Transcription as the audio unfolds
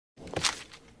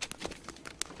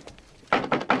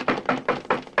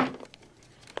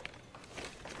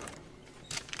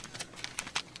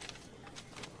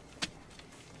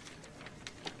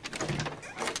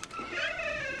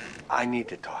I need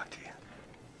to talk to you.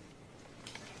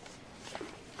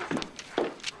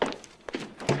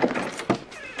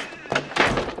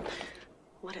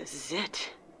 What is it?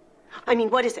 I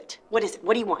mean, what is it? What is it?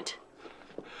 What do you want?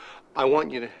 I want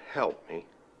you to help me.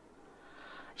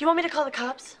 You want me to call the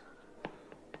cops?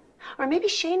 Or maybe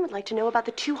Shane would like to know about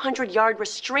the 200-yard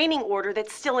restraining order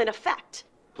that's still in effect.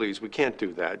 Please, we can't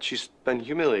do that. She's been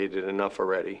humiliated enough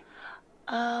already.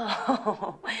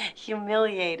 Oh,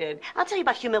 humiliated. I'll tell you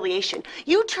about humiliation.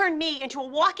 You turned me into a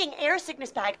walking air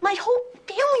sickness bag. My whole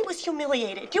family was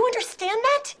humiliated. Do you understand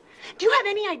that? Do you have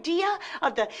any idea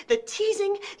of the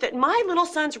teasing that my little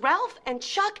sons Ralph and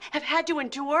Chuck have had to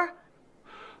endure?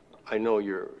 I know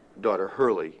your daughter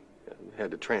Hurley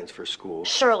had to transfer schools.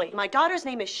 Shirley. My daughter's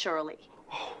name is Shirley.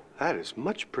 Oh, that is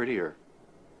much prettier.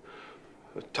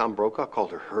 Tom Brokaw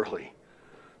called her Hurley.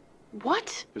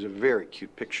 What? There's a very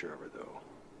cute picture of her, though.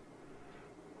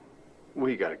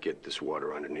 We gotta get this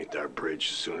water underneath our bridge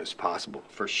as soon as possible,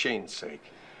 for Shane's sake.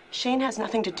 Shane has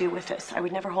nothing to do with this. I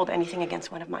would never hold anything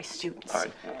against one of my students. All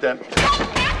right, then...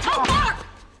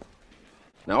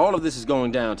 Now, all of this is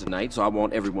going down tonight, so I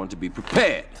want everyone to be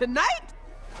prepared. Tonight?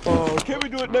 Oh, can we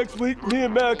do it next week? Me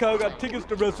and Malachi got tickets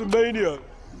to WrestleMania.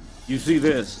 You see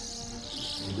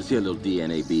this? This here little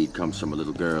DNA bead comes from a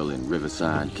little girl in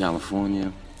Riverside,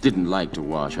 California. Didn't like to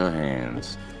wash her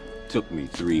hands. Took me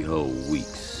 3 whole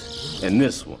weeks. And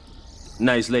this one,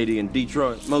 nice lady in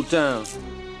Detroit, Motown,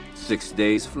 6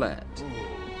 days flat.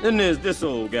 Then there's this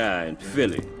old guy in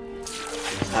Philly.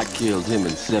 I killed him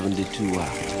in 72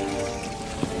 hours.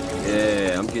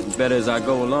 Yeah, I'm getting better as I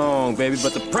go along, baby,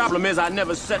 but the problem is I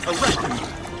never set a record.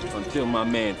 Until my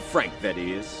man Frank, that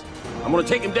is. I'm gonna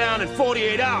take him down in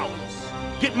 48 hours.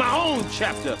 Get my own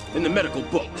chapter in the medical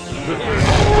books.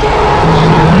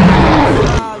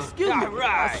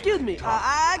 Excuse me.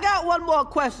 I got one more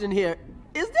question here.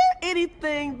 Is there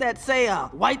anything that, say, a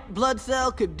white blood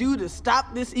cell could do to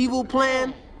stop this evil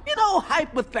plan? You know,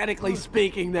 hypothetically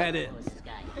speaking, that is.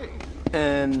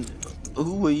 And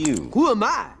who are you? Who am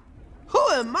I? Who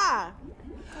am I?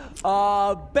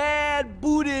 Bad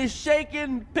booty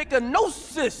shaking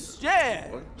picanosis. Yeah,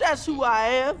 that's who I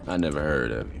am. I never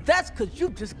heard of you. That's because you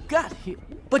just got here.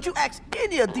 But you ask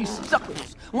any of these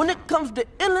suckers, when it comes to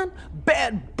illin',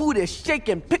 bad booty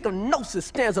shaking picanosis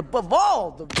stands above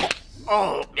all the rest.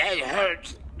 Oh, that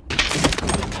hurts.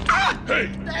 Ah! Hey,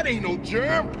 that ain't no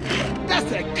germ.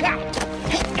 That's a cop.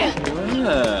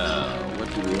 Well, what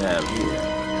do we have here?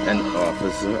 An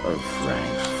officer of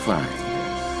Frank's finest.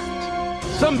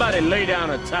 Somebody lay down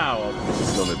a towel. This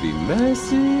is gonna be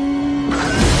messy.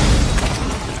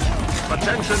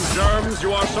 Attention, germs,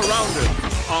 you are surrounded.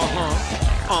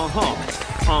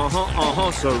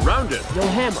 Surrounded. Yo,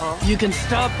 Hammer, you can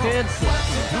stop dancing.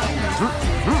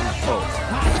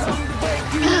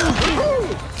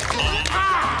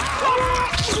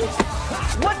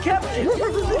 What kept it?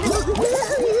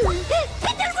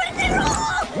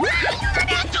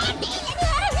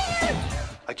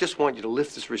 I just want you to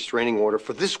lift this restraining order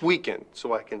for this weekend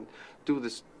so I can do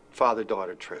this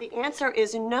father-daughter trip. The answer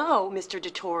is no, Mr.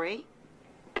 DeTore.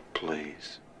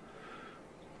 Please.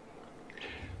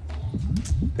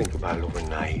 Think about it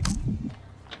overnight.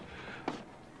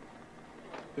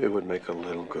 It would make a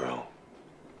little girl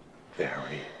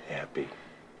very happy.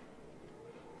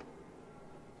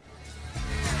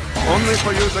 Only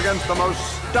for use against the most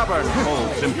stubborn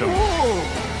cold symptoms.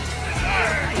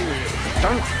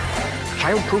 Don't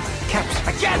childproof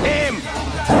caps. Get him!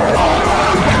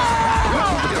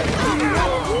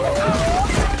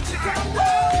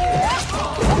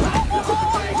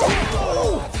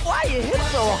 Why you hit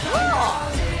so hard?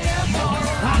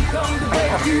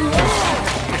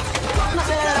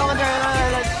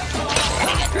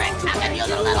 Take a drink. I can use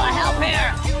a little help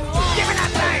here. Give me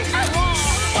that thing.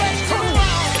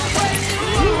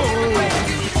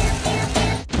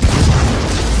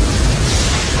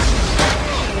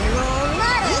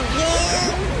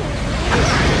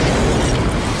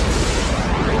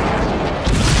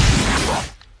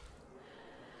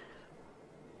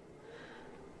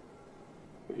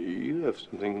 You have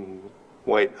something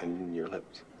white on your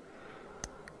lips.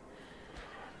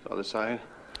 The other side.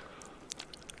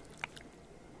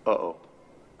 Uh-oh.